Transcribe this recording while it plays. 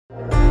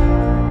Welcome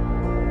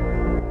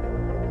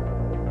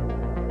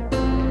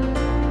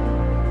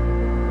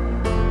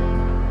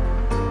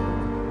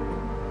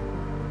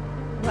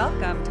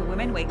to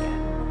Women Waken,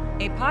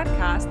 a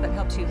podcast that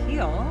helps you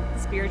heal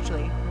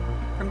spiritually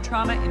from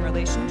trauma in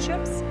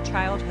relationships,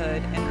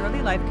 childhood, and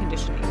early life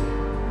conditioning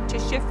to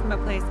shift from a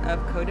place of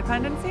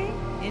codependency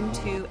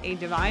into a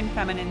divine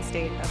feminine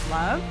state of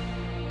love,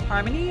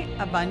 harmony,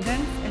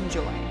 abundance, and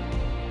joy.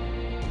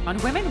 On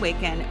Women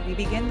Waken, we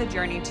begin the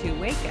journey to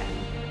waken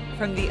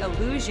from the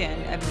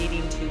illusion of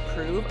needing to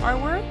prove our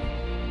worth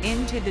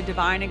into the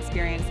divine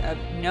experience of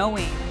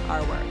knowing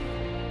our worth.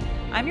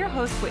 I'm your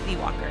host, Whitney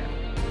Walker.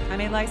 I'm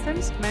a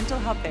licensed mental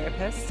health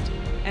therapist,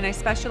 and I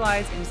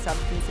specialize in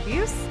substance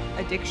abuse,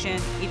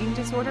 addiction, eating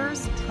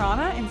disorders,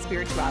 trauma, and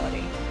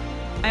spirituality.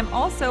 I'm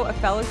also a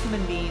fellow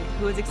human being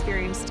who has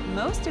experienced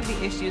most of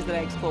the issues that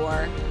I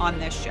explore on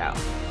this show.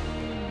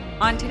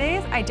 On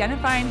today's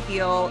Identify and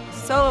Heal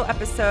solo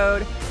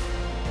episode,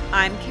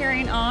 I'm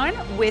carrying on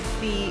with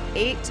the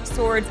 8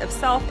 Swords of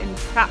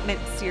Self-Entrapment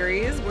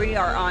series. We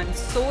are on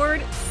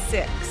Sword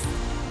 6,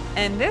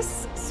 and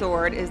this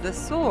sword is the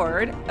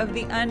sword of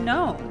the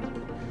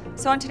unknown.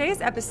 So on today's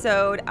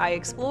episode, I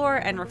explore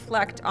and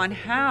reflect on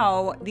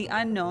how the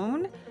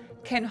unknown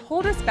can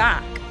hold us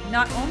back,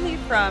 not only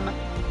from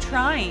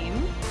trying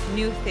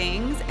new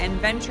things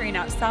and venturing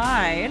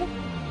outside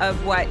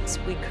of what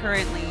we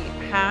currently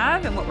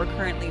have and what we're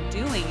currently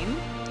doing,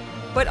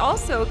 but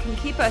also can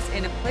keep us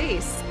in a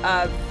place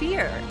of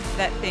fear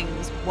that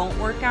things won't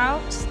work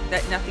out,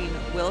 that nothing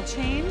will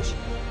change.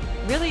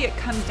 Really, it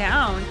comes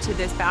down to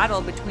this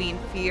battle between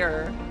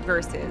fear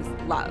versus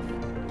love.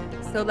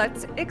 So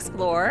let's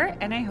explore,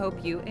 and I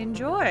hope you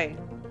enjoy.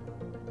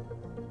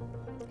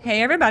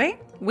 Hey everybody,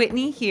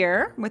 Whitney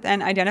here with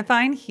an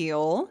Identify and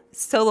Heal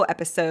solo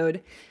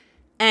episode.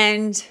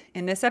 And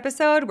in this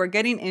episode, we're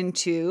getting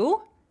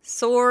into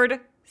Sword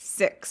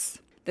 6,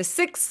 the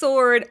 6th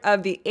sword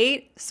of the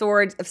 8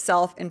 Swords of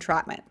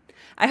Self-Entrapment.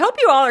 I hope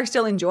you all are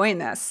still enjoying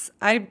this.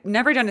 I've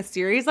never done a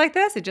series like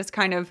this. It just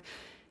kind of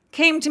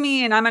came to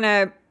me and I'm going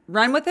to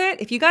run with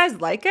it. If you guys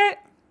like it,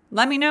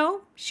 let me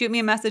know. Shoot me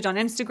a message on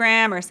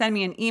Instagram or send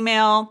me an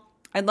email.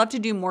 I'd love to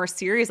do more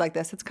series like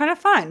this. It's kind of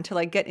fun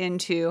to get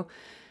into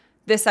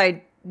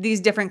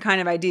these different kind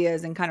of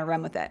ideas and kind of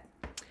run with it.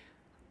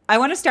 I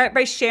want to start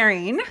by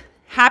sharing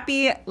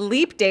happy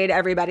leap day to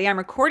everybody. I'm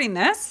recording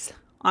this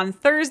on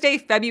Thursday,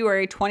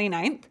 February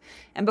 29th.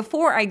 And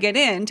before I get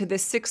into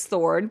this 6th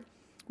sword,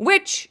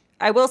 which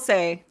I will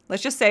say,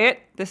 let's just say it,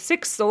 the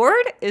 6th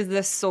sword is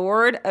the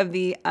sword of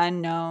the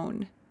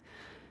unknown.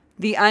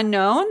 The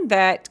unknown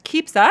that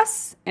keeps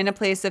us in a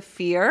place of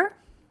fear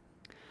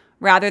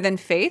rather than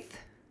faith,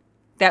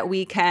 that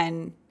we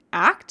can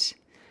act,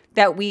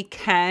 that we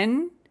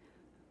can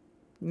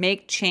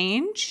make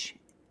change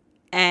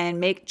and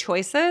make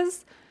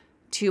choices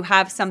to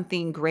have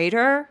something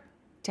greater,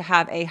 to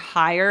have a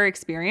higher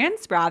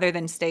experience rather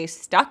than stay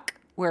stuck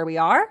where we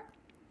are,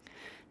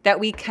 that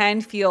we can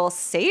feel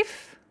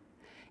safe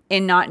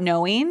in not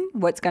knowing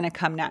what's going to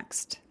come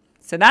next.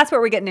 So that's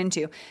what we're getting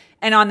into.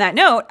 And on that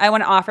note, I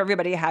want to offer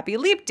everybody a happy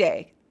leap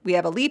day. We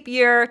have a leap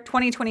year,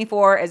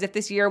 2024, as if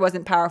this year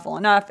wasn't powerful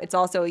enough. It's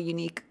also a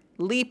unique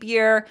leap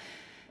year.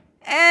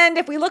 And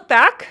if we look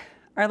back,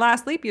 our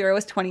last leap year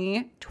was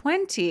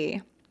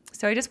 2020.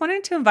 So I just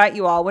wanted to invite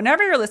you all,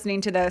 whenever you're listening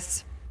to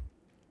this,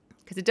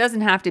 because it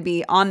doesn't have to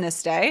be on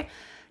this day,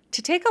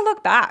 to take a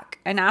look back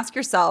and ask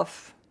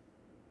yourself,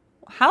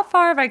 how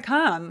far have I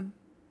come?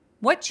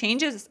 What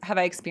changes have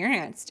I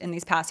experienced in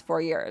these past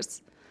 4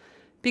 years?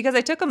 Because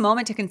I took a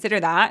moment to consider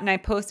that, and I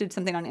posted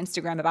something on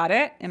Instagram about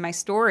it in my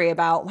story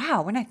about,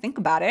 wow, when I think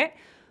about it,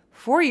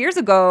 4 years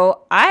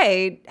ago,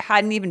 I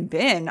hadn't even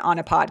been on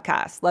a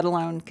podcast, let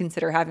alone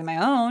consider having my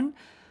own.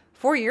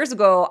 4 years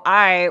ago,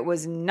 I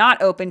was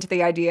not open to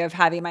the idea of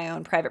having my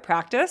own private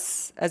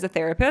practice as a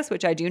therapist,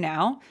 which I do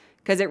now,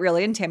 because it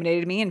really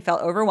intimidated me and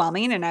felt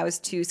overwhelming, and I was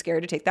too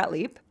scared to take that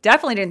leap.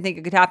 Definitely didn't think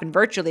it could happen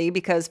virtually,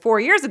 because 4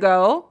 years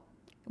ago,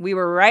 we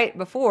were right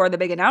before the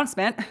big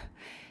announcement.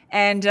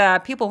 And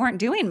people weren't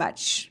doing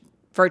much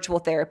virtual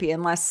therapy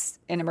unless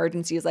in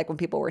emergencies, like when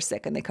people were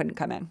sick and they couldn't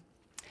come in.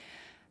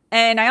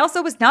 And I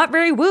also was not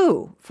very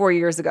woo 4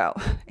 years ago,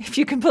 if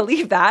you can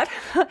believe that.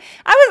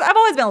 I've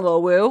always been a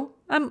little woo.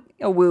 I'm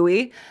a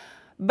wooey,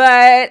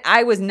 but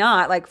I was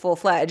not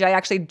full-fledged. I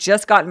actually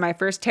just got my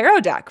first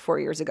tarot deck 4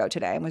 years ago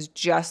today and was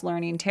just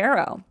learning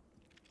tarot.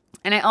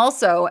 And I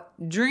also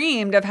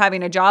dreamed of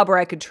having a job where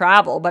I could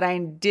travel, but I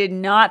did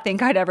not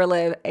think I'd ever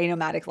live a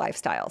nomadic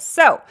lifestyle.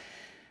 So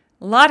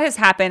a lot has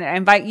happened. I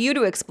invite you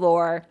to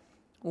explore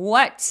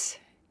what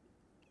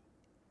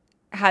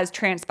has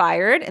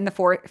transpired in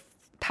the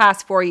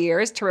past 4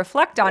 years, to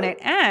reflect on it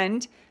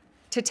and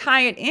to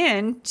tie it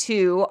in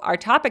to our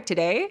topic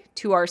today,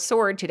 to our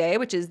sword today,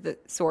 which is the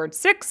sword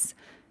 6,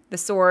 the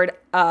sword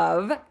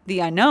of the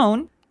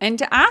unknown, and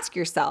to ask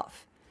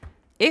yourself,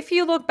 if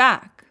you look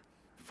back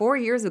 4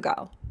 years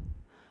ago,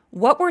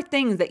 what were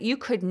things that you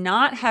could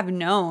not have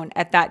known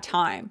at that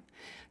time?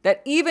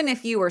 That even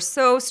if you were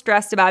so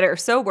stressed about it or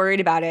so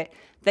worried about it,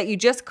 that you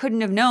just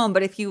couldn't have known.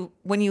 But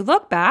when you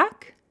look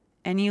back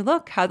and you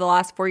look how the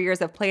last 4 years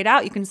have played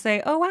out, you can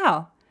say, oh,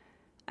 wow,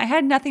 I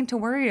had nothing to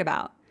worry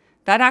about.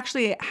 That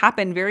actually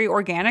happened very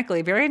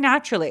organically, very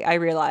naturally. I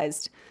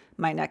realized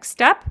my next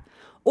step.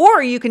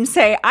 Or you can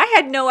say, I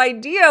had no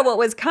idea what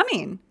was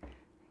coming.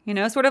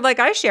 Sort of like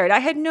I shared, I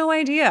had no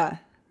idea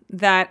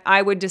that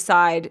I would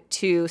decide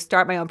to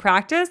start my own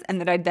practice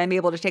and that I'd then be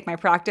able to take my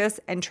practice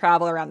and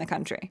travel around the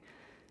country.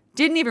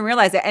 Didn't even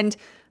realize it. And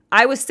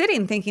I was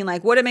sitting thinking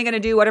like, what am I going to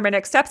do? What are my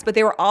next steps? But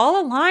they were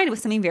all aligned with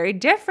something very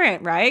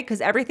different, right?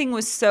 Because everything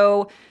was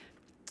so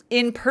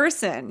in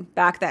person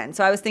back then.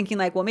 So I was thinking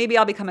like, well, maybe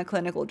I'll become a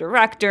clinical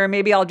director.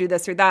 Maybe I'll do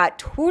this or that.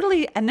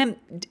 Totally. And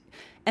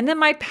then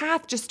my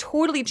path just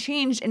totally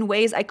changed in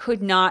ways I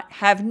could not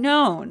have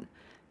known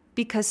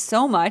because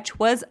so much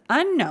was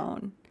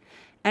unknown.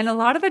 And a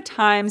lot of the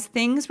times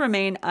things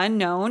remain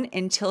unknown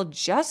until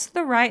just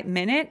the right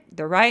minute,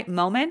 the right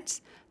moment,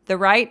 the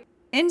right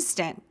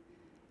instant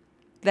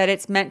that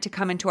it's meant to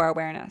come into our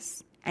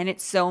awareness. And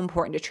it's so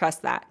important to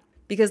trust that.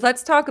 Because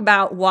let's talk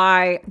about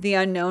why the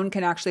unknown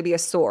can actually be a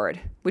sword,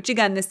 which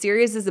again, this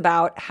series is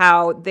about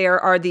how there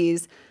are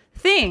these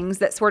things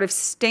that sort of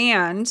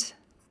stand,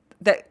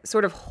 that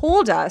sort of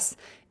hold us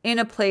in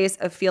a place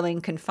of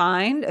feeling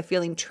confined, of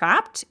feeling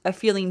trapped, of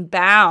feeling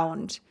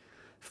bound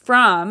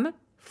from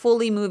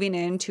fully moving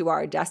into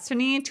our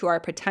destiny, to our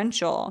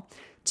potential,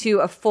 to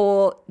a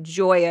full,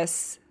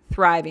 joyous,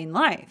 thriving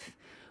life.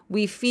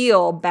 We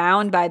feel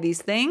bound by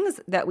these things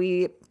that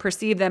we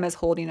perceive them as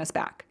holding us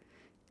back.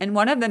 And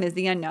one of them is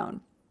the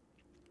unknown.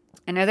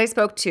 And as I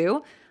spoke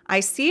to, I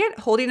see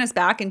it holding us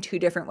back in two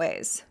different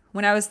ways.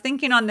 When I was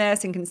thinking on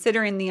this and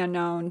considering the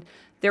unknown,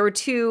 there were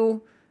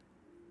two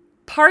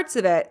parts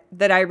of it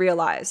that I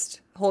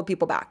realized hold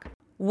people back.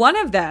 One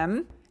of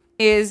them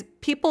is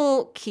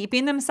people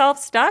keeping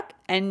themselves stuck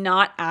and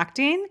not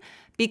acting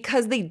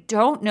because they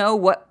don't know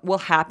what will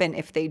happen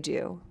if they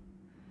do.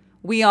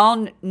 We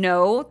all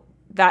know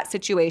that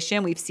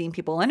situation. We've seen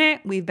people in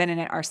it. We've been in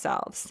it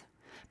ourselves.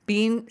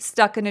 Being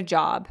stuck in a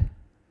job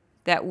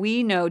that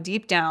we know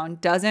deep down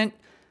doesn't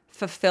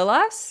fulfill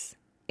us,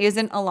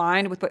 isn't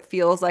aligned with what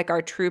feels like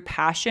our true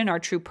passion, our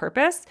true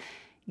purpose,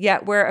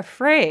 yet we're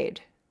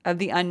afraid of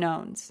the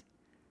unknowns.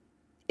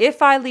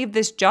 If I leave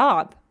this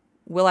job,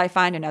 will I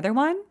find another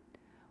one?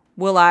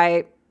 Will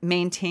I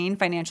maintain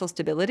financial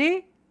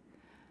stability?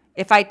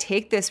 If I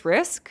take this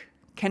risk,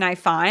 can I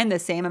find the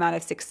same amount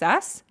of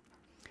success?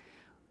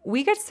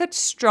 We get such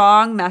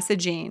strong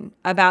messaging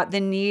about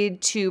the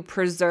need to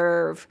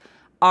preserve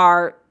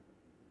our,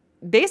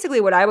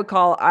 basically what I would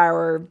call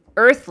our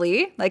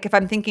earthly, like if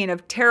I'm thinking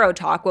of tarot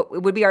talk,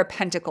 what would be our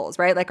pentacles,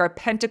 right? Like our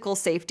pentacle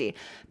safety.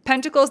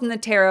 Pentacles in the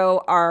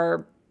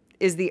tarot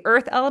is the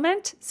earth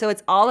element. So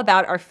it's all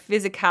about our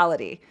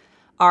physicality,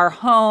 our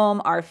home,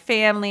 our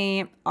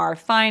family, our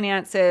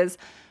finances.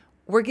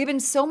 We're given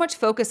so much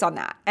focus on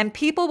that. And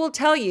people will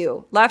tell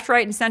you left,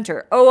 right, and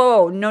center,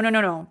 oh,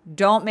 no.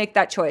 Don't make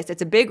that choice.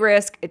 It's a big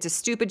risk. It's a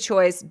stupid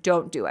choice.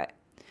 Don't do it.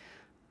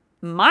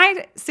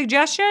 My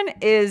suggestion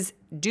is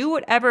do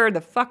whatever the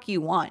fuck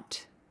you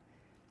want.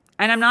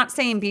 And I'm not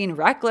saying being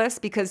reckless,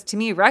 because to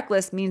me,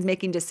 reckless means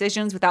making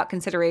decisions without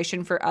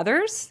consideration for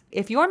others.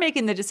 If you're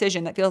making the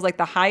decision that feels like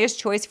the highest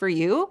choice for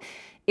you,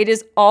 it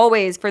is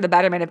always for the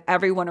betterment of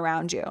everyone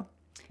around you.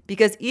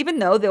 Because even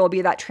though there will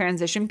be that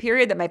transition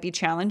period that might be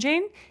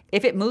challenging,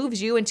 if it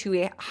moves you into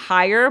a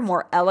higher,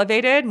 more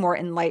elevated, more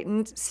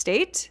enlightened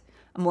state,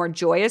 a more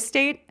joyous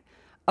state,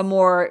 a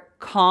more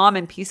calm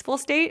and peaceful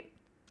state,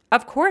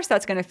 of course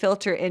that's going to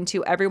filter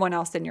into everyone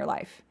else in your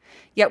life.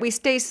 Yet we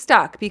stay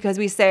stuck because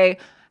we say,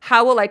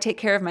 how will I take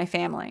care of my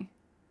family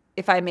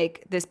if I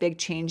make this big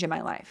change in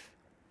my life?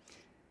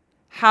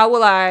 How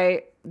will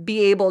I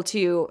be able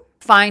to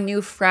find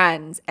new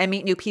friends and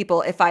meet new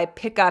people if I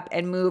pick up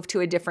and move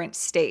to a different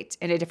state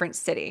in a different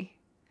city?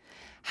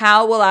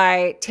 How will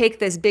I take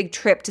this big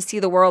trip to see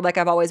the world like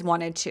I've always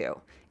wanted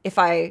to if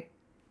I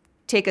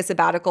take a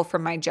sabbatical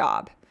from my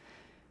job?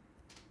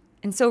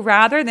 And so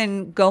rather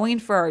than going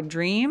for our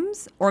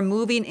dreams or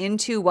moving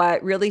into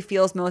what really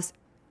feels most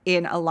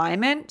in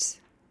alignment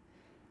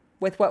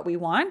with what we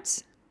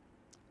want,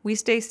 we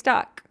stay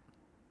stuck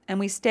and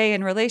we stay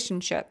in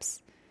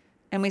relationships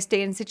and we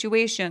stay in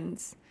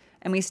situations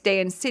and we stay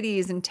in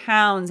cities and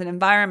towns and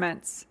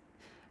environments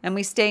and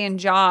we stay in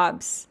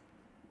jobs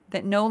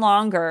that no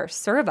longer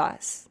serve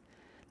us,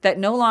 that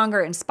no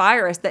longer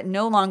inspire us, that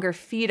no longer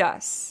feed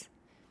us,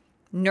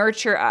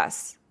 nurture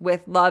us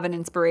with love and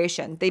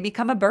inspiration. They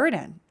become a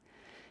burden.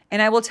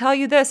 And I will tell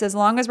you this, as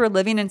long as we're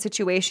living in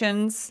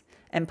situations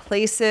and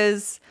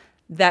places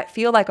that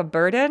feel like a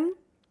burden,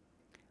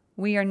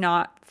 we are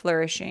not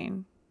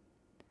flourishing.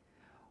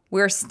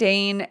 We're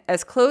staying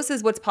as close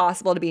as what's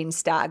possible to being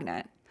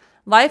stagnant.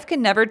 Life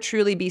can never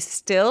truly be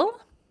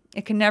still.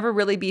 It can never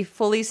really be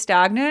fully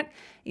stagnant,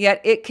 yet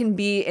it can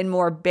be in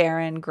more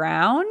barren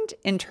ground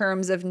in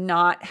terms of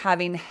not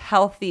having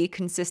healthy,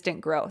 consistent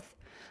growth.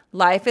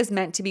 Life is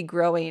meant to be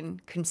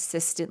growing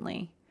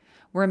consistently.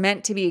 We're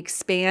meant to be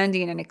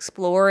expanding and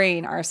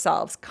exploring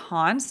ourselves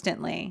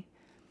constantly.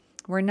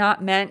 We're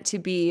not meant to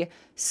be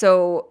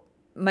so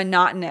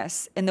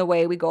monotonous in the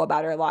way we go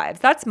about our lives.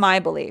 That's my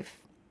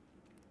belief.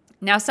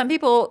 Now, some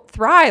people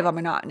thrive on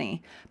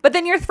monotony, but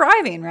then you're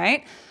thriving,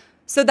 right?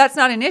 So that's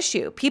not an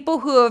issue. People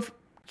who have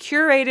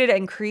curated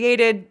and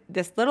created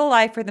this little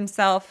life for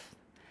themselves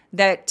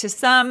that to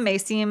some may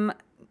seem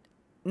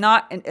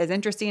not as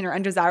interesting or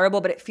undesirable,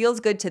 but it feels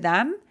good to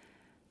them,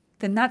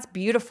 then that's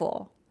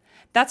beautiful.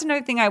 That's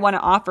another thing I want to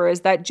offer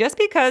is that just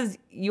because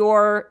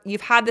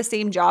you've had the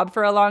same job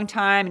for a long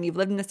time and you've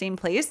lived in the same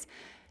place,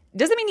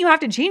 doesn't mean you have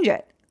to change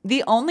it.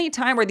 The only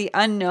time where the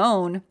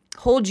unknown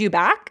holds you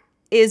back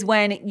is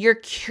when you're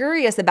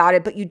curious about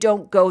it, but you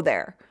don't go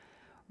there,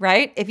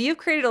 right? If you've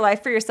created a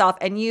life for yourself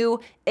and you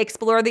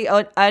explore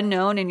the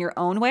unknown in your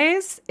own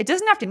ways, it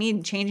doesn't have to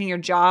mean changing your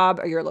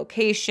job or your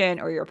location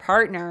or your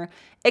partner.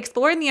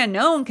 Exploring the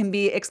unknown can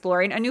be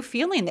exploring a new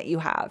feeling that you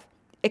have.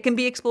 It can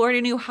be exploring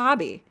a new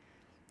hobby.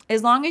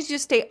 As long as you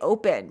stay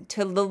open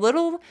to the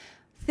little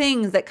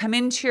things that come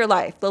into your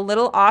life, the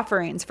little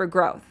offerings for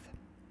growth,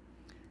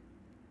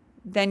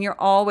 then you're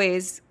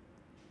always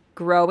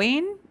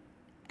growing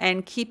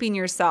and keeping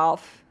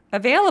yourself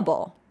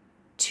available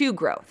to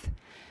growth.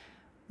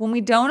 When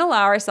we don't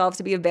allow ourselves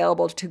to be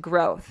available to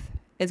growth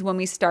is when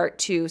we start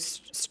to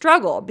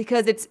struggle,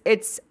 because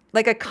it's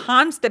like a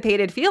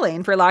constipated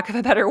feeling, for lack of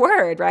a better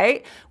word,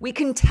 right? We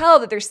can tell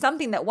that there's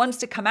something that wants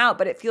to come out,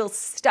 but it feels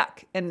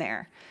stuck in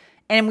there.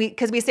 And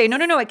because we say,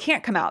 no, it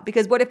can't come out,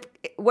 because what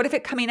if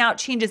it coming out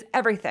changes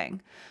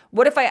everything?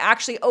 What if I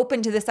actually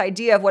open to this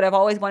idea of what I've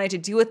always wanted to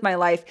do with my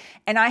life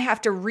and I have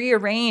to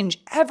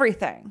rearrange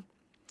everything?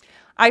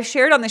 I've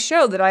shared on the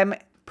show that I'm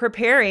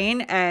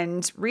preparing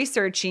and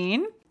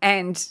researching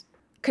and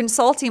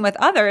consulting with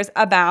others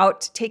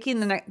about taking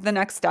the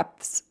next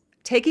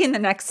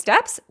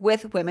steps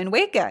with Women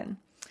Waken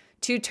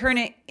to turn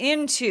it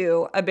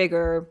into a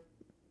bigger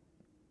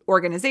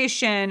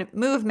organization,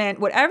 movement,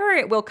 whatever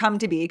it will come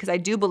to be, because I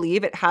do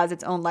believe it has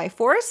its own life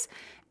force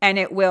and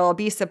it will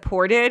be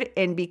supported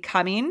in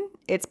becoming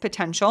its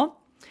potential.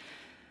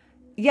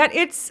 Yet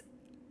it's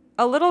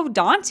a little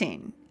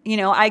daunting.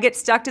 I get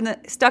stuck in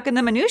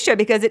the minutia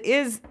because it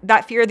is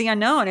that fear of the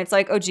unknown. It's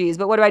like, oh geez,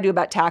 but what do I do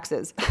about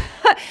taxes?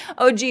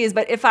 Oh geez,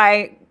 but if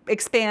I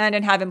expand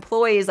and have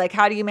employees, like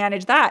how do you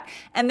manage that?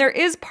 And there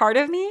is part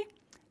of me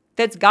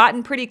that's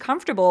gotten pretty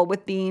comfortable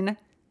with being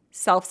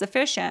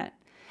self-sufficient.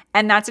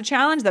 And that's a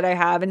challenge that I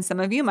have, and some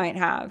of you might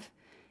have,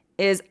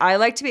 is I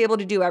like to be able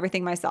to do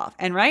everything myself.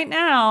 And right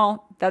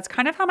now, that's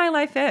kind of how my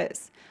life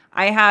is.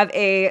 I have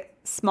a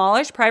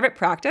smallish private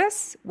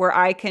practice where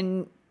I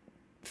can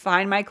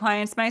find my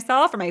clients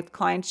myself, or my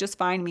clients just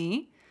find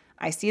me.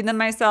 I see them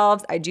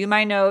myself. I do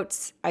my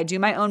notes. I do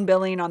my own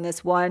billing on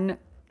this one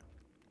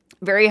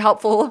very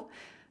helpful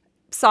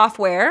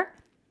software.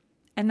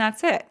 And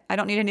that's it. I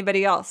don't need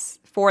anybody else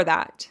for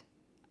that.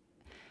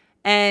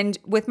 And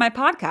with my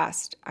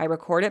podcast, I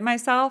record it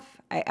myself,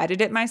 I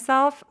edit it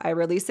myself, I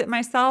release it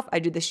myself, I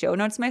do the show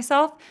notes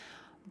myself.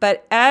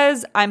 But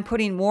as I'm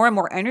putting more and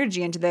more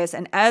energy into this,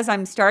 and as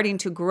I'm starting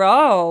to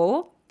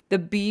grow the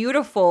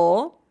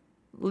beautiful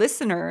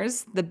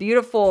listeners, the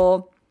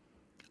beautiful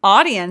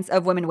audience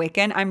of Women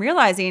Waken, I'm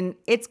realizing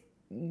it's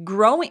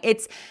growing.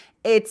 It's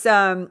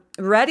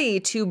ready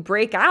to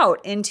break out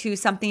into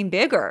something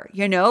bigger.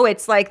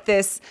 It's like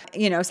this,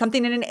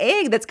 something in an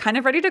egg that's kind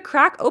of ready to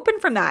crack open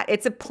from that.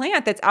 It's a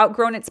plant that's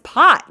outgrown its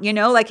pot,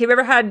 like have you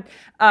ever had,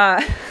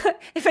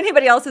 if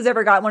anybody else has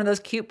ever got one of those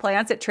cute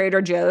plants at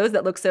Trader Joe's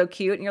that looks so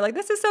cute and you're like,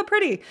 this is so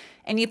pretty.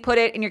 And you put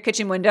it in your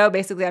kitchen window.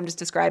 Basically, I'm just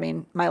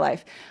describing my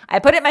life. I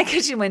put it in my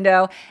kitchen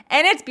window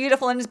and it's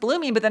beautiful and it's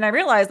blooming. But then I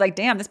realized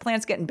damn, this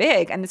plant's getting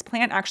big. And this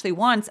plant actually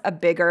wants a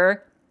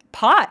bigger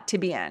pot to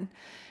be in.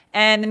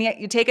 And then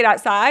you take it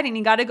outside and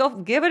you got to go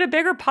give it a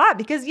bigger pot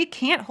because you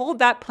can't hold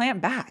that plant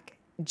back.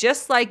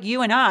 Just like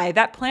you and I,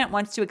 that plant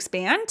wants to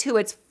expand to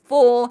its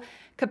full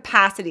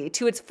capacity,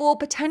 to its full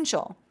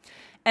potential.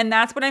 And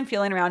that's what I'm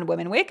feeling around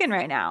Women Waken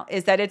right now,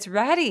 is that it's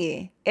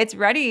ready. It's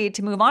ready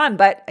to move on.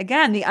 But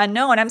again, the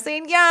unknown, I'm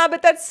saying, yeah,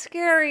 but that's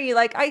scary.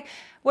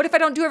 What if I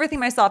don't do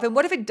everything myself? And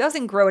what if it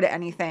doesn't grow to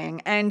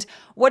anything? And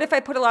what if I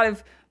put a lot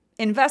of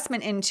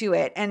investment into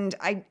it and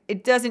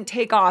it doesn't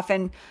take off?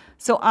 And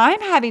so I'm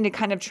having to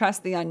kind of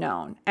trust the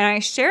unknown. And I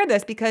share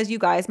this because you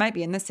guys might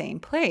be in the same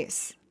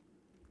place.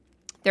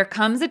 There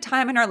comes a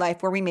time in our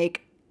life where we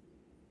make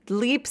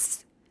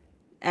leaps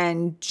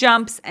and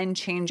jumps and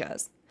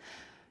changes.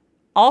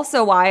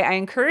 Also why I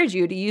encourage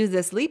you to use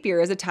this leap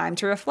year as a time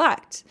to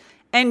reflect.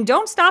 And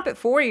don't stop at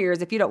 4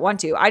 years if you don't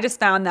want to. I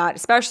just found that,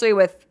 especially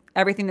with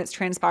everything that's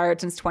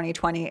transpired since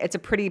 2020, it's a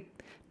pretty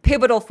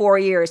pivotal 4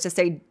 years to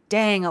say,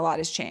 dang, a lot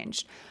has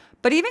changed.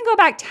 But even go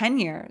back 10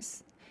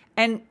 years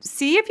and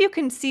see if you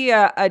can see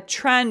a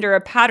trend or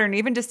a pattern,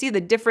 even to see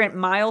the different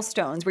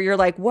milestones where you're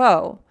like,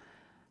 whoa,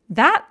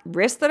 that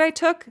risk that I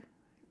took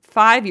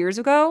 5 years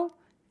ago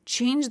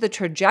changed the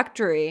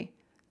trajectory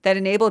that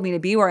enabled me to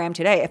be where I am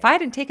today. If I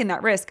hadn't taken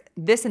that risk,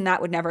 this and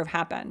that would never have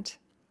happened.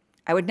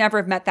 I would never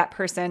have met that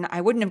person.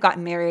 I wouldn't have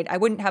gotten married. I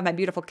wouldn't have my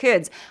beautiful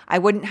kids. I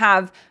wouldn't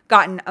have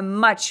gotten a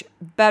much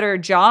better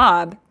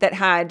job that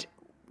had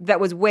that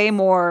was way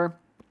more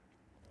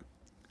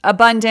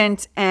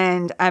abundant,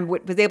 and I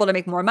was able to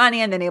make more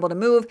money and then able to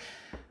move.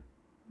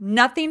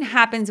 Nothing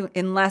happens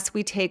unless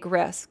we take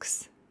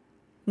risks.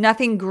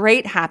 Nothing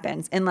great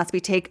happens unless we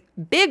take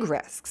big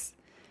risks.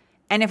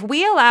 And if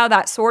we allow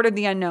that sword of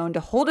the unknown to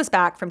hold us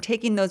back from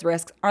taking those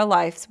risks, our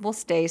lives will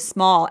stay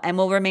small and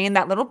will remain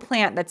that little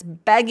plant that's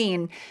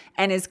begging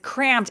and is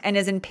cramped and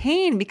is in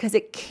pain because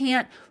it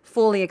can't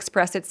fully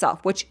express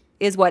itself, which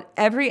is what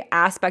every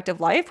aspect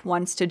of life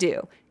wants to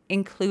do,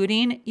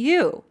 including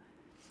you.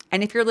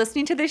 And if you're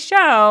listening to this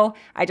show,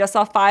 I just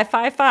saw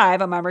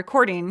 555 on my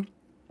recording.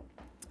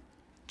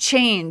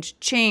 Change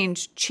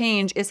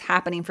is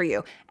happening for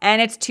you.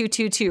 And it's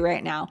 222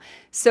 right now.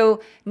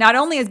 So not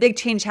only is big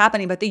change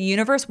happening, but the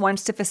universe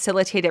wants to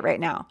facilitate it right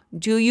now.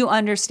 Do you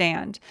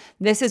understand?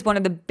 This is one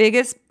of the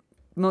biggest,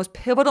 most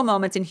pivotal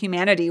moments in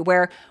humanity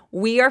where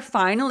we are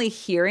finally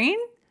hearing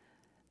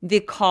the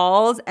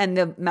calls and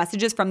the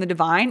messages from the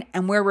divine,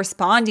 and we're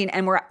responding,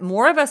 and we're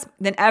more of us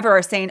than ever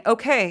are saying,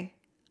 okay,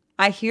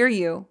 I hear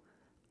you.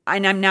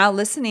 And I'm now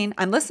listening.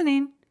 I'm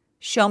listening.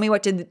 Show me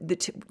what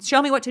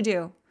to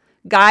do.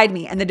 Guide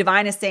me. And the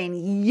divine is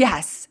saying,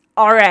 yes,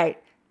 all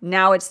right,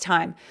 now it's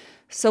time.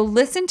 So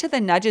listen to the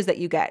nudges that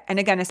you get. And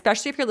again,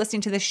 especially if you're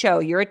listening to the show,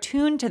 you're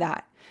attuned to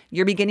that.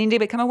 You're beginning to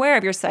become aware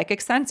of your psychic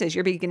senses.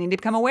 You're beginning to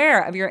become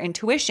aware of your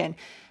intuition.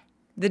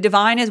 The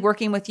divine is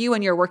working with you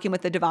and you're working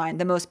with the divine.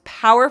 The most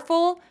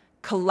powerful,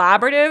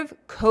 collaborative,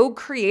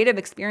 co-creative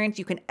experience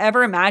you can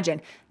ever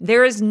imagine.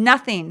 There is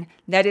nothing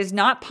that is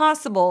not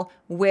possible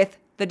with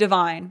the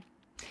divine.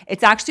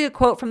 It's actually a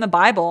quote from the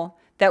Bible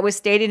that was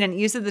stated, and it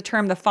uses the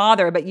term the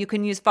Father, but you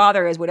can use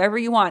Father as whatever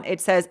you want. It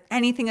says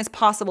anything is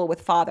possible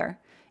with Father,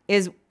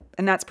 and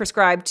that's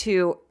prescribed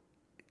to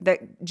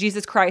that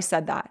Jesus Christ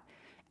said that.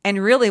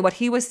 And really what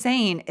he was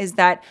saying is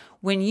that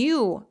when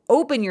you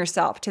open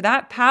yourself to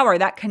that power,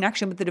 that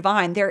connection with the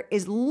divine, there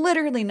is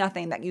literally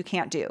nothing that you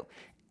can't do.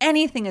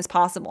 Anything is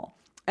possible.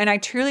 And I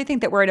truly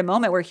think that we're at a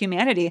moment where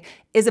humanity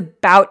is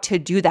about to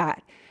do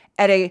that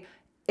at a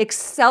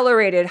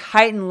accelerated,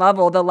 heightened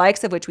level, the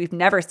likes of which we've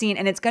never seen.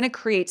 And it's going to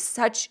create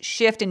such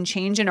shift and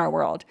change in our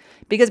world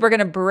because we're going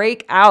to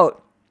break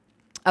out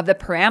of the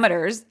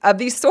parameters of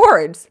these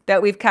swords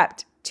that we've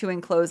kept to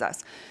enclose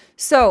us.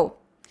 So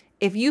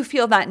if you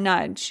feel that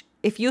nudge,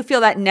 if you feel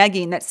that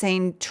negging that's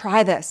saying,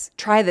 try this,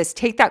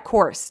 take that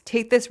course,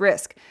 take this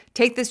risk,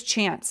 take this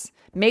chance,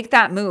 make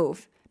that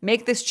move,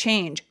 make this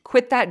change,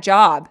 quit that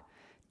job,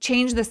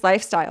 change this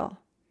lifestyle,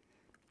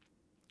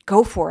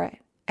 go for it.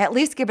 At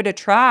least give it a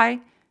try.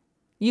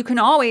 You can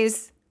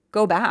always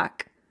go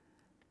back,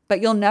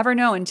 but you'll never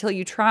know until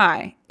you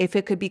try if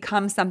it could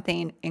become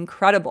something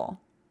incredible.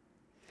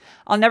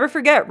 I'll never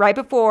forget, right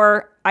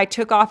before I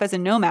took off as a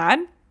nomad,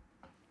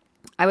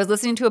 I was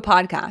listening to a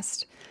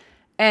podcast,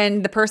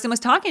 and the person was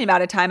talking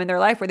about a time in their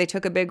life where they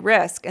took a big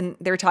risk, and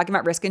they were talking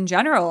about risk in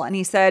general. And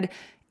he said,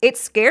 it's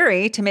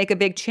scary to make a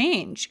big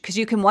change because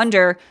you can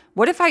wonder,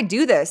 what if I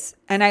do this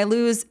and I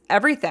lose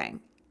everything?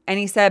 And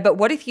he said, but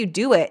what if you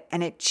do it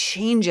and it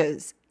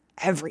changes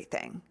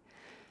everything?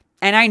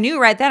 And I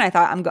knew right then, I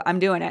thought, I'm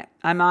doing it.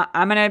 I'm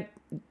going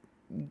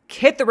to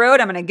hit the road.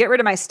 I'm going to get rid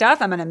of my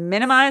stuff. I'm going to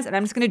minimize, and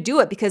I'm just going to do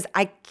it because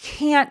I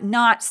can't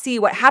not see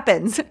what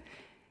happens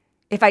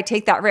if I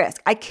take that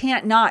risk. I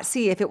can't not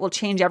see if it will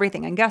change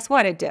everything. And guess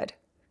what? It did.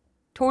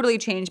 Totally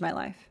changed my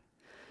life.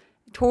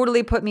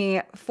 Totally put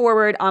me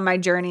forward on my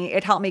journey.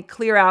 It helped me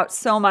clear out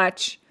so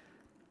much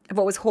of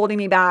what was holding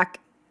me back.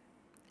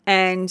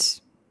 And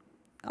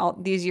all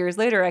these years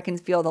later, I can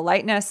feel the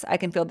lightness. I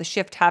can feel the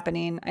shift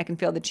happening. I can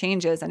feel the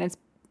changes. And it's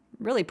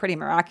really pretty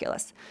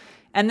miraculous.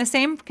 And the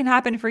same can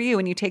happen for you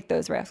when you take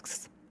those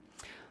risks.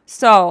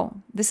 So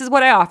this is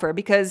what I offer,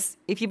 because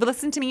if you've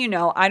listened to me, you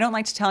know I don't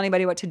like to tell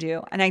anybody what to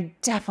do. And I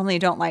definitely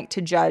don't like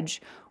to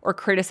judge or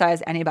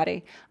criticize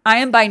anybody. I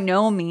am by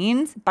no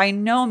means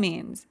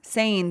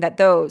saying that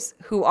those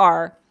who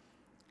are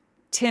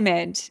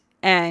timid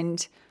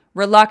and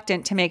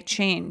reluctant to make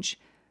change,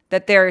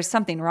 that there is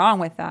something wrong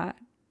with that.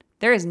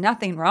 There is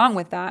nothing wrong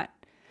with that.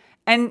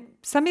 And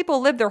some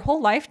people live their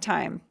whole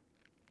lifetime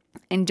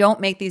and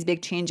don't make these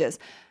big changes.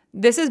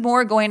 This is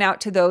more going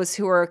out to those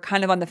who are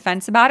kind of on the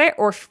fence about it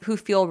or who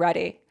feel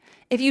ready.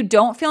 If you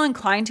don't feel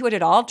inclined to it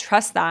at all,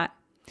 trust that.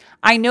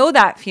 I know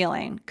that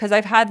feeling because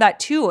I've had that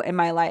too in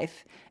my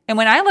life. And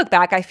when I look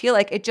back, I feel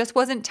like it just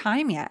wasn't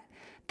time yet.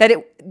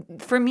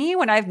 For me,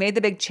 when I've made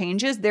the big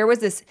changes, there was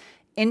this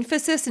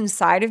emphasis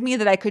inside of me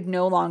that I could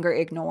no longer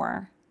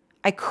ignore.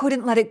 I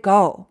couldn't let it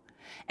go.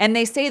 And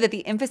they say that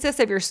the emphasis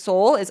of your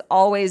soul is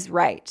always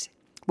right,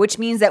 which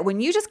means that when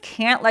you just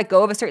can't let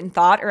go of a certain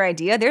thought or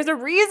idea, there's a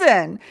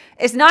reason.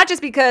 It's not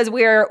just because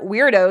we're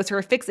weirdos who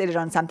are fixated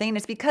on something.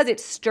 It's because it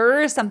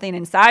stirs something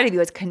inside of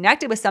you. It's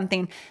connected with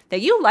something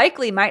that you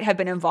likely might have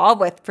been involved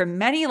with for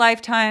many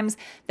lifetimes,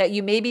 that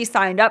you maybe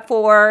signed up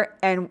for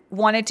and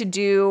wanted to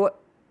do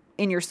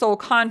in your soul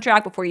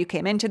contract before you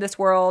came into this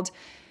world.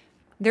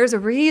 There's a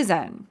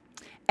reason.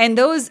 And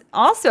those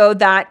also,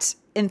 that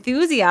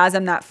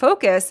enthusiasm, that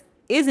focus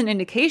is an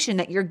indication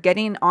that you're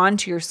getting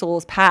onto your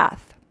soul's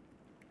path.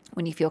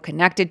 when you feel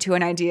connected to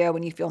an idea,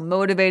 when you feel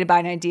motivated by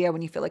an idea,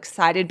 when you feel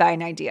excited by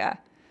an idea.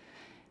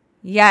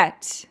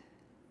 Yet,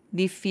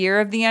 the fear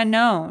of the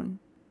unknown,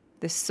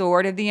 the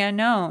sword of the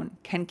unknown,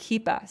 can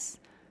keep us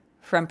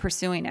from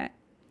pursuing it.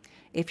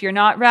 If you're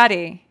not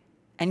ready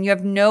and you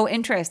have no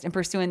interest in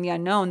pursuing the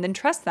unknown, then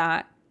trust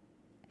that.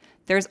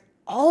 There's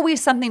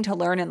always something to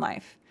learn in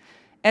life.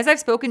 As I've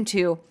spoken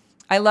to,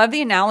 I love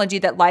the analogy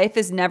that life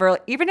is never,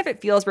 even if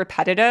it feels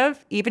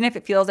repetitive, even if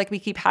it feels like we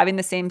keep having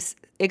the same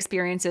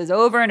experiences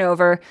over and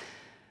over,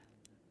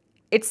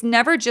 it's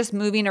never just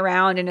moving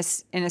around in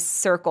a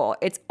circle.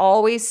 It's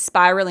always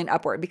spiraling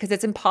upward because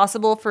it's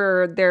impossible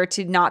for there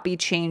to not be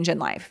change in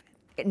life.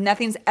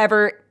 Nothing's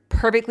ever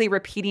perfectly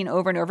repeating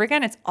over and over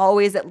again. It's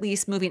always at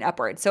least moving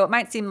upward. So it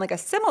might seem like a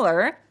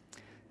similar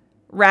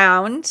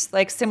round,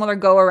 like similar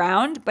go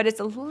around, but it's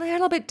a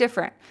little bit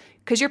different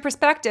because your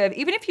perspective,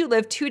 even if you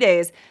live 2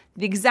 days,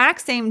 the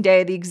exact same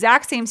day, the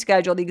exact same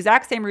schedule, the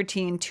exact same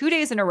routine, 2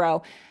 days in a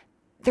row,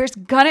 there's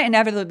gonna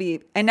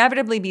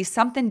inevitably be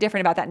something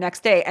different about that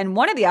next day. And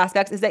one of the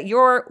aspects is that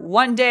you're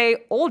 1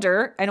 day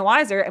older and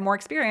wiser and more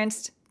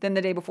experienced than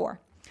the day before.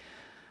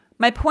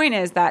 My point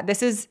is that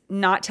this is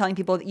not telling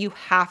people that you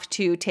have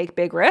to take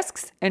big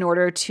risks in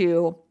order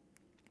to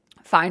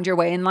find your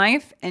way in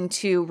life and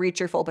to reach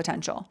your full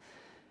potential.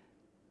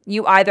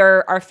 You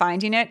either are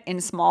finding it in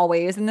small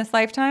ways in this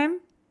lifetime,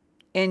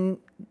 in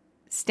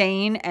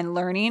staying and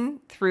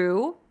learning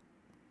through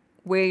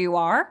where you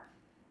are,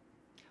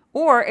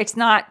 or it's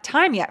not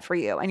time yet for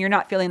you and you're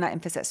not feeling that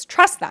emphasis.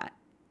 Trust that.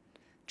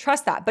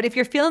 Trust that. But if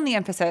you're feeling the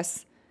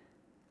emphasis,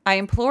 I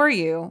implore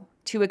you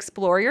to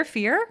explore your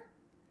fear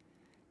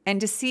and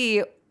to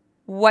see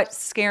what's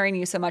scaring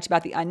you so much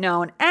about the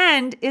unknown.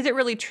 And is it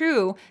really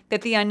true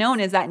that the unknown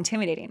is that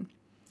intimidating?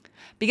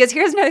 Because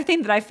here's another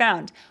thing that I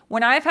found.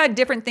 When I've had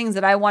different things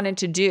that I wanted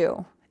to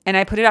do and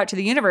I put it out to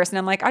the universe and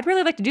I'm like, I'd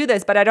really like to do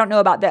this, but I don't know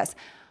about this.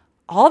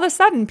 All of a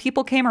sudden,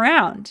 people came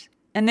around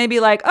and they'd be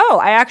like, oh,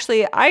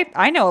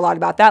 I know a lot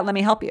about that. Let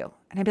me help you.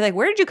 And I'd be like,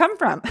 where did you come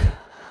from?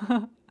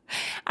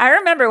 I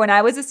remember when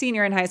I was a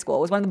senior in high school,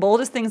 it was one of the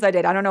boldest things I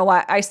did. I don't know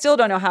why. I still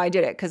don't know how I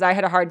did it because I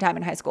had a hard time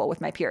in high school with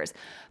my peers.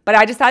 But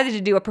I decided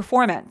to do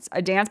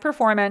a dance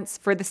performance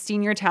for the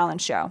senior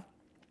talent show,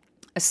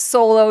 a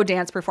solo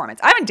dance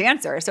performance. I'm a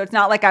dancer, so it's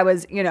not like I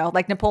was,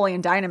 like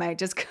Napoleon Dynamite,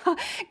 just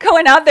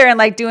going out there and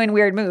like doing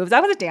weird moves. I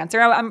was a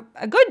dancer. I'm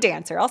a good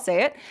dancer. I'll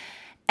say it.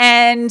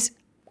 And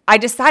I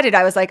decided,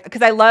 I was like,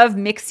 because I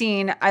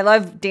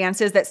love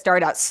dances that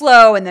start out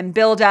slow and then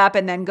build up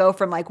and then go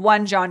from like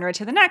one genre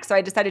to the next. So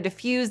I decided to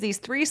fuse these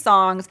 3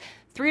 songs,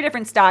 3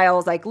 different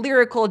styles, like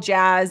lyrical,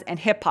 jazz, and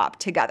hip hop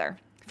together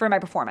for my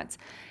performance.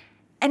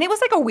 And it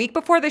was like a week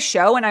before the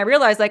show. And I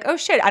realized like, oh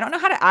shit, I don't know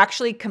how to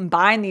actually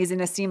combine these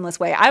in a seamless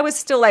way. I was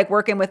still like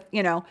working with,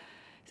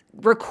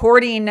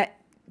 recording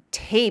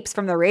tapes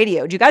from the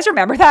radio. Do you guys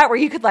remember that? Where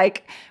you could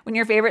like, when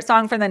your favorite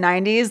song from the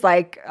 90s,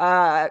 like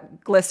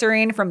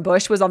Glycerine from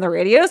Bush was on the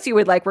radio. So you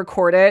would like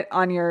record it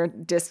on your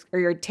disc or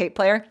your tape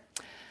player.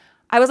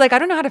 I was like, I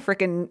don't know how to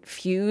freaking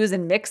fuse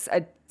and mix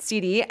a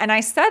CD. And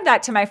I said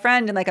that to my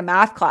friend in like a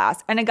math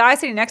class. And a guy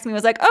sitting next to me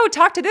was like, oh,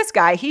 talk to this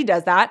guy. He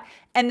does that.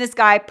 And this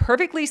guy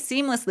perfectly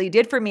seamlessly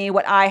did for me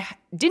what I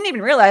didn't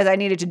even realize I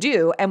needed to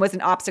do and was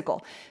an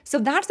obstacle. So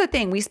that's the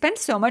thing. We spend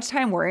so much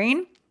time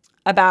worrying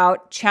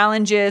about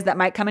challenges that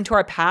might come into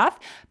our path.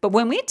 But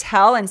when we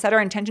tell and set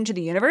our intention to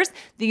the universe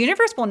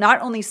will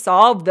not only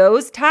solve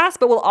those tasks,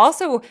 but will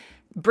also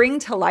bring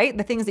to light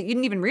the things that you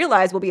didn't even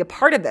realize will be a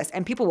part of this.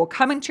 And people will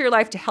come into your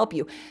life to help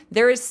you.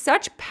 There is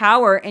such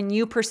power in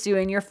you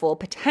pursuing your full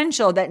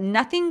potential that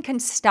nothing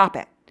can stop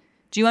it.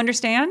 Do you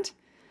understand?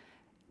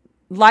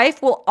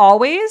 Life will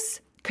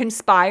always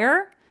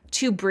conspire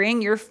to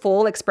bring your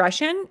full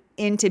expression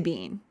into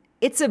being.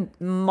 It's a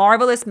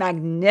marvelous,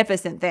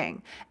 magnificent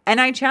thing. And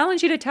I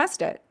challenge you to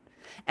test it.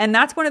 And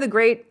that's one of the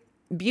great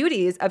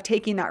beauties of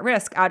taking that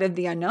risk out of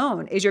the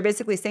unknown is you're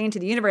basically saying to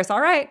the universe,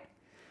 all right,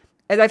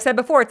 as I've said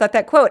before, it's like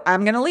that quote,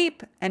 I'm going to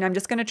leap and I'm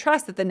just going to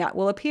trust that the net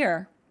will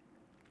appear.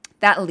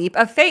 That leap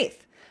of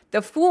faith,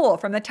 the fool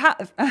from the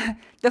tarot,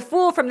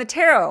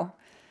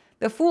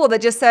 the fool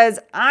that just says,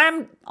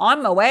 I'm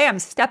on my way. I'm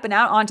stepping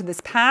out onto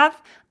this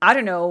path. I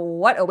don't know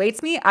what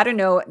awaits me. I don't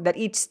know that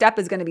each step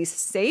is going to be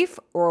safe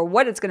or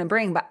what it's going to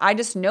bring, but I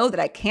just know that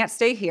I can't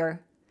stay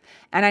here.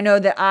 And I know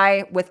that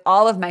I, with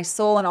all of my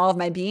soul and all of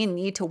my being,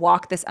 need to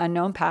walk this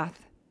unknown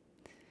path.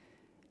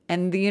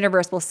 And the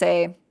universe will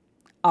say,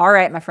 all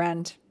right, my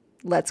friend,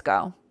 let's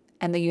go.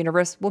 And the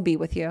universe will be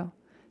with you.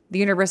 The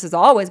universe is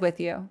always with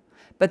you,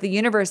 but the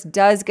universe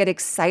does get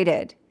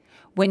excited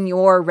when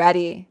you're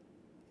ready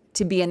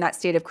to be in that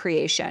state of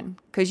creation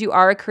because you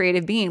are a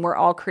creative being. We're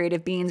all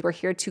creative beings. We're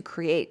here to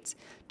create,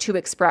 to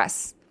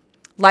express.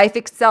 Life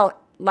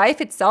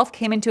itself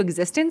came into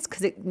existence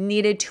because it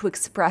needed to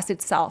express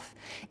itself.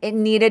 It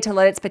needed to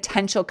let its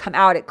potential come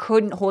out. It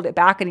couldn't hold it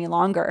back any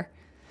longer.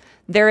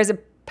 There is a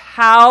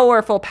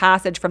powerful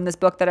passage from this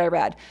book that I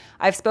read.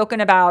 I've spoken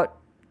about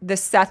the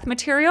Seth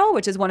material,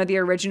 which is one of the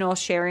original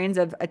sharings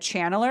of a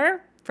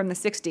channeler from the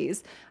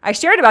 60s. I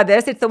shared about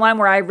this. It's the one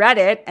where I read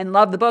it and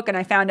loved the book, and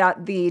I found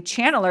out the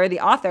channeler, the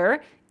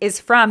author, is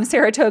from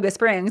Saratoga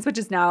Springs, which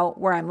is now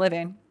where I'm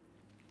living.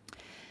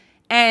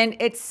 And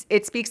it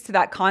speaks to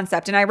that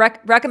concept, and I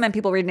recommend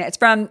people reading it. It's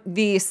from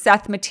the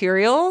Seth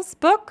Materials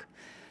book.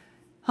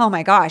 Oh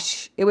my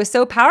gosh, it was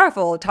so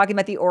powerful, talking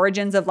about the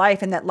origins of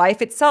life and that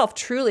life itself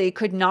truly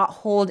could not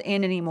hold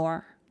in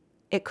anymore.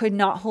 It could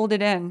not hold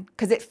it in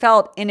because it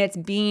felt in its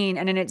being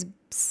and in its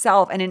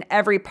self and in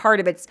every part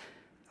of its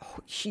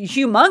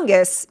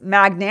humongous,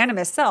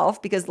 magnanimous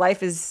self, because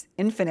life is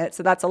infinite,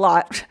 so that's a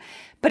lot.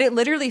 But it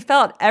literally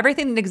felt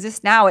everything that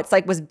exists now, it's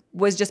like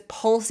was just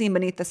pulsing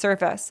beneath the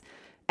surface.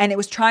 And it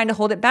was trying to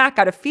hold it back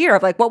out of fear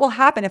of like, what will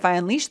happen if I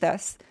unleash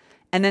this?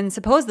 And then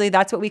supposedly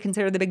that's what we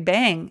consider the Big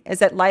Bang, is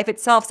that life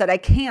itself said, I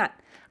can't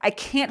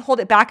hold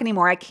it back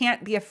anymore. I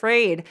can't be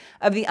afraid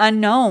of the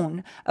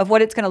unknown, of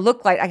what it's going to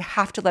look like. I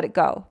have to let it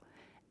go.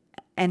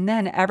 And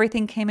then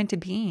everything came into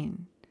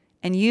being.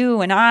 And you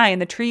and I and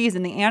the trees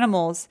and the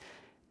animals,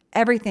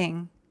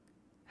 everything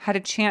had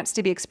a chance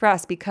to be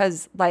expressed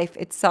because life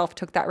itself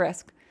took that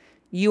risk.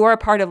 You are a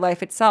part of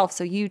life itself,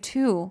 so you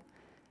too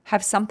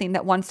have something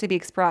that wants to be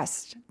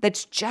expressed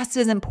that's just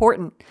as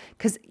important,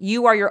 because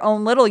you are your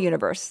own little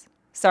universe.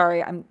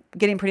 Sorry, I'm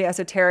getting pretty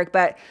esoteric,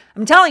 but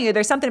I'm telling you,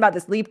 there's something about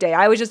this leap day.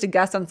 I was just a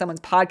guest on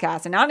someone's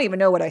podcast, and I don't even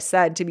know what I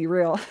said, to be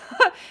real.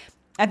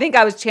 I think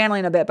I was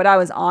channeling a bit, but I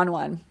was on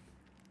one.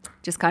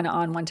 Just kind of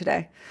on one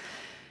today.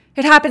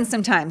 It happens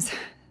sometimes.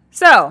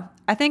 So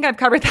I think I've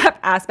covered that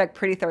aspect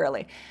pretty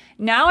thoroughly.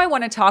 Now I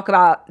want to talk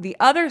about the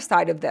other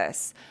side of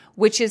this,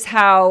 which is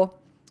how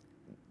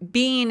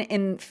being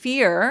in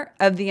fear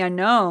of the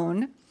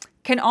unknown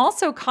can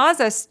also cause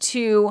us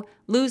to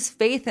lose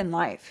faith in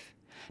life.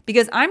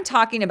 Because I'm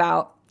talking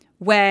about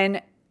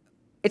when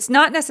it's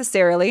not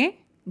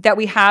necessarily that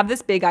we have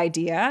this big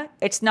idea.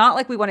 It's not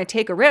like we want to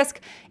take a risk.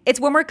 It's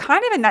when we're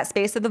kind of in that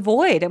space of the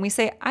void and we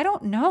say, I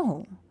don't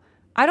know.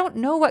 I don't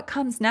know what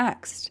comes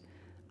next.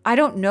 I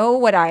don't know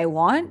what I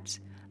want.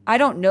 I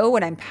don't know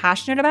what I'm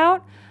passionate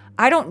about.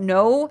 I don't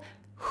know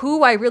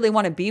who I really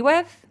want to be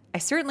with. I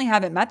certainly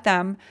haven't met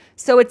them.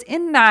 So it's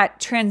in that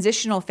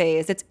transitional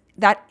phase. It's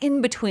that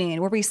in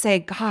between where we say,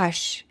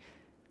 gosh,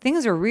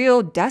 things are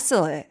real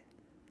desolate.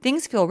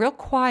 Things feel real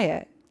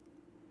quiet.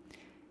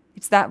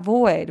 It's that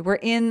void. We're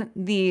in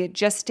the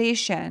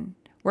gestation.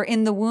 We're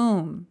in the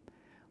womb.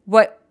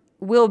 What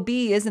will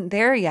be isn't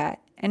there yet.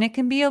 And it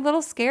can be a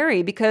little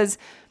scary because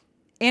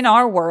in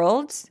our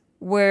world,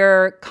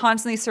 we're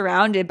constantly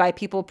surrounded by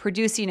people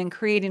producing and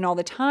creating all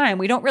the time.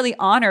 We don't really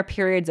honor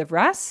periods of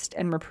rest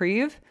and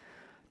reprieve.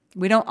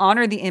 We don't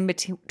honor the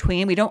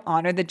in-between. We don't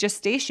honor the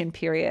gestation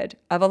period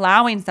of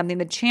allowing something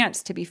the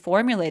chance to be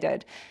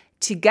formulated,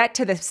 to get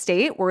to the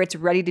state where it's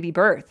ready to be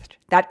birthed.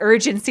 That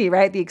urgency,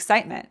 right? The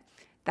excitement.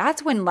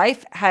 That's when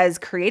life has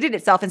created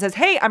itself and says,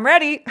 hey, I'm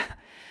ready.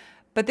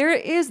 But there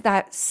is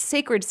that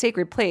sacred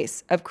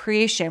place of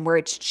creation where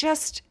it's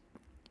just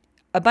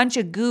a bunch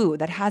of goo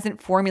that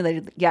hasn't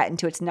formulated yet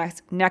into its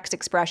next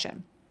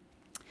expression.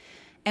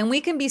 And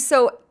we can be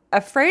so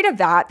afraid of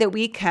that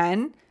we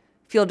can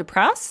feel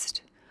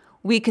depressed.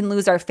 We can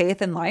lose our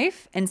faith in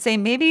life and say,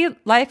 maybe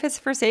life has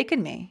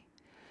forsaken me.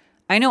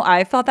 I know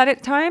I felt that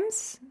at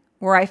times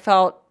where I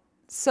felt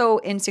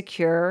so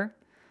insecure,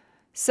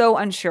 so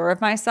unsure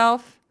of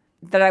myself,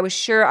 that I was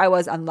sure I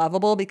was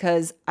unlovable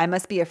because I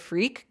must be a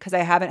freak because I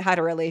haven't had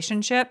a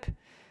relationship.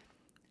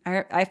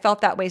 I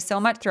felt that way so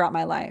much throughout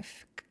my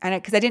life. And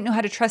because I didn't know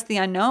how to trust the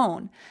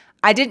unknown.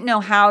 I didn't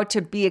know how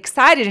to be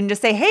excited and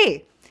just say,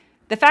 hey,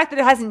 the fact that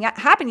it hasn't yet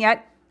happened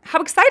yet,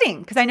 how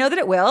exciting, because I know that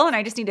it will, and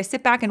I just need to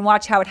sit back and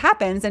watch how it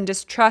happens and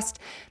just trust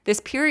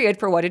this period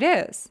for what it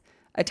is.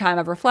 A time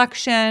of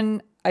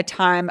reflection, a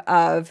time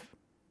of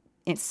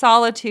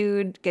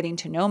solitude, getting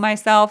to know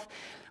myself.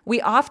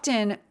 We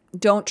often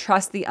don't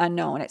trust the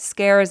unknown. It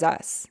scares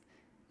us.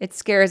 It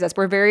scares us.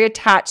 We're very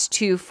attached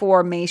to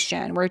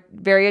formation. We're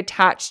very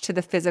attached to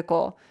the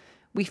physical.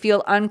 We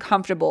feel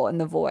uncomfortable in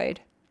the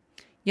void.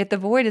 Yet the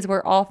void is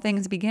where all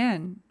things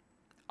begin.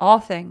 All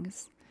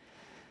things.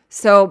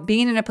 So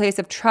being in a place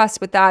of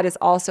trust with that is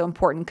also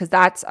important, because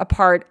that's a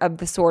part of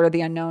the sword of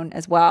the unknown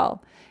as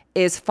well,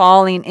 is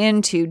falling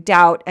into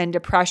doubt and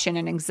depression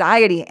and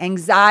anxiety.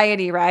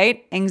 Anxiety,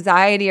 right?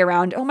 Anxiety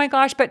around, oh my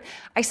gosh, but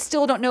I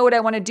still don't know what I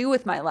want to do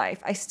with my life.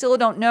 I still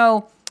don't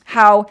know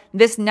how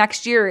this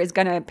next year is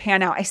going to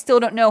pan out. I still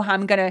don't know how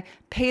I'm going to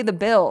pay the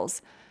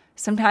bills.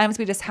 Sometimes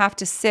we just have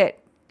to sit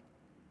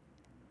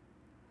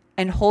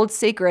and hold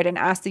sacred and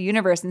ask the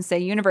universe and say,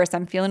 universe,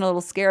 I'm feeling a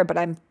little scared, but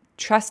I'm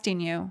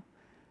trusting you.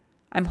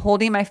 I'm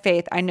holding my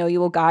faith. I know you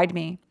will guide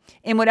me.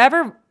 In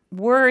whatever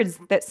words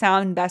that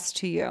sound best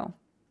to you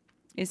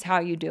is how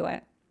you do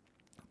it.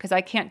 Because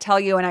I can't tell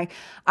you, and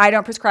I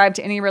don't prescribe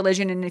to any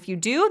religion. And if you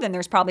do, then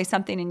there's probably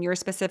something in your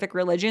specific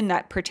religion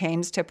that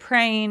pertains to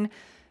praying,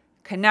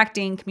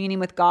 connecting, communing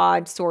with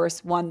God,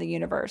 source, one, the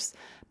universe.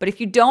 But if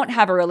you don't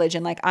have a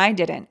religion like I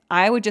didn't,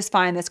 I would just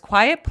find this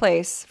quiet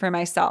place for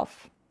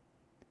myself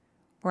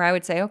where I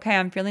would say, okay,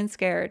 I'm feeling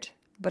scared,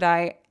 but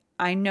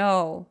I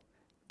know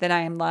that I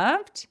am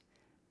loved.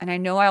 and I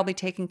know I'll be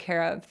taken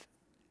care of.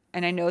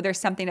 And I know there's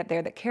something up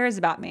there that cares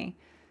about me.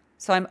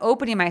 So I'm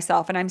opening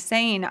myself and I'm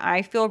saying,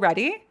 I feel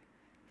ready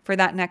for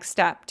that next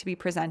step to be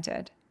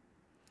presented.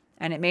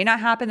 And it may not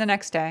happen the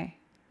next day,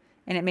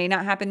 and it may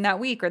not happen that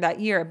week or that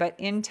year, but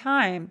in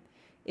time,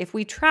 if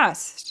we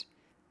trust,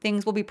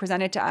 things will be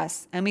presented to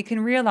us, and we can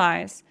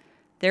realize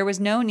there was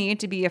no need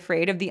to be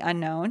afraid of the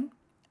unknown,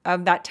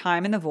 of that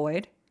time in the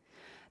void.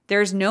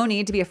 There's no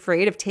need to be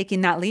afraid of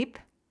taking that leap,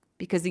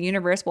 because the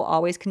universe will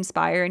always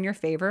conspire in your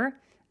favor,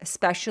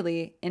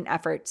 especially in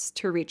efforts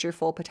to reach your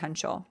full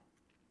potential.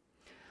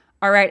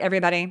 All right,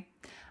 everybody.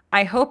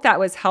 I hope that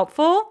was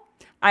helpful.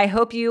 I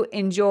hope you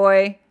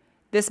enjoy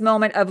this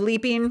moment of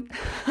leaping,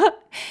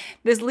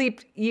 this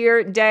leap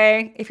year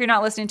day. If you're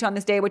not listening to on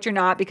this day, which you're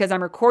not, because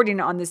I'm recording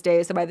it on this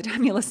day. So by the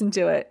time you listen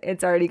to it,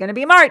 it's already going to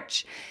be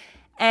March.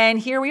 And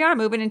here we are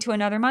moving into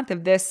another month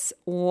of this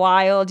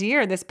wild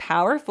year, this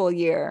powerful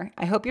year.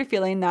 I hope you're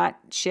feeling that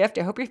shift.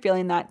 I hope you're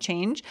feeling that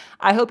change.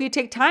 I hope you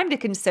take time to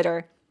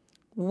consider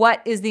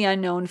what is the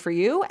unknown for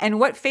you and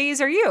what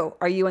phase are you?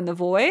 Are you in the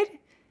void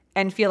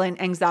and feeling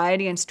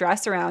anxiety and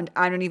stress around,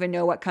 I don't even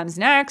know what comes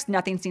next,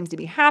 nothing seems to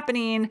be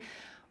happening?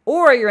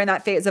 Or you're in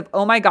that phase of,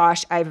 oh my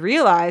gosh, I've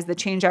realized the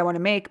change I want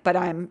to make, but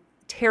I'm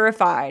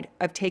terrified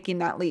of taking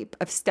that leap,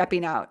 of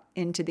stepping out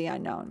into the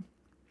unknown.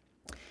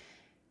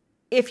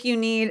 If you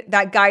need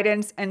that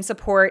guidance and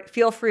support,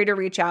 feel free to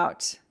reach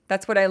out.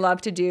 That's what I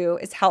love to do,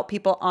 is help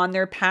people on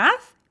their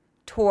path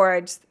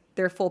towards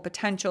their full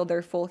potential,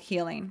 their full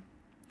healing.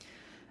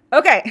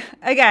 Okay,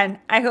 again,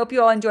 I hope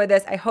you all enjoyed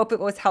this. I hope it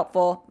was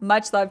helpful.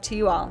 Much love to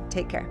you all.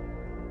 Take care.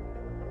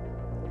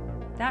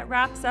 That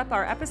wraps up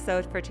our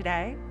episode for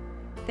today.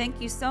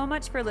 Thank you so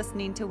much for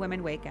listening to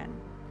Women Waken.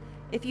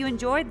 If you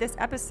enjoyed this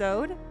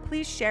episode,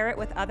 please share it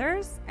with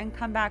others and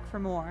come back for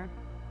more.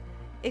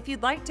 If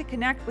you'd like to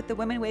connect with the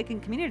Women Waken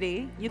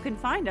community, you can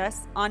find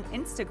us on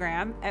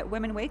Instagram at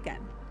Women Waken.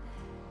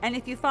 And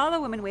if you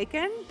follow Women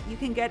Waken, you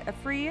can get a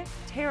free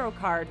tarot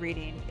card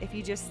reading if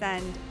you just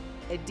send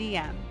a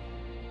DM.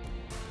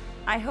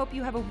 I hope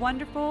you have a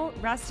wonderful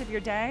rest of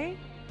your day,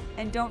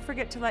 and don't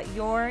forget to let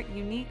your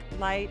unique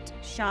light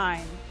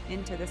shine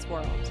into this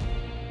world.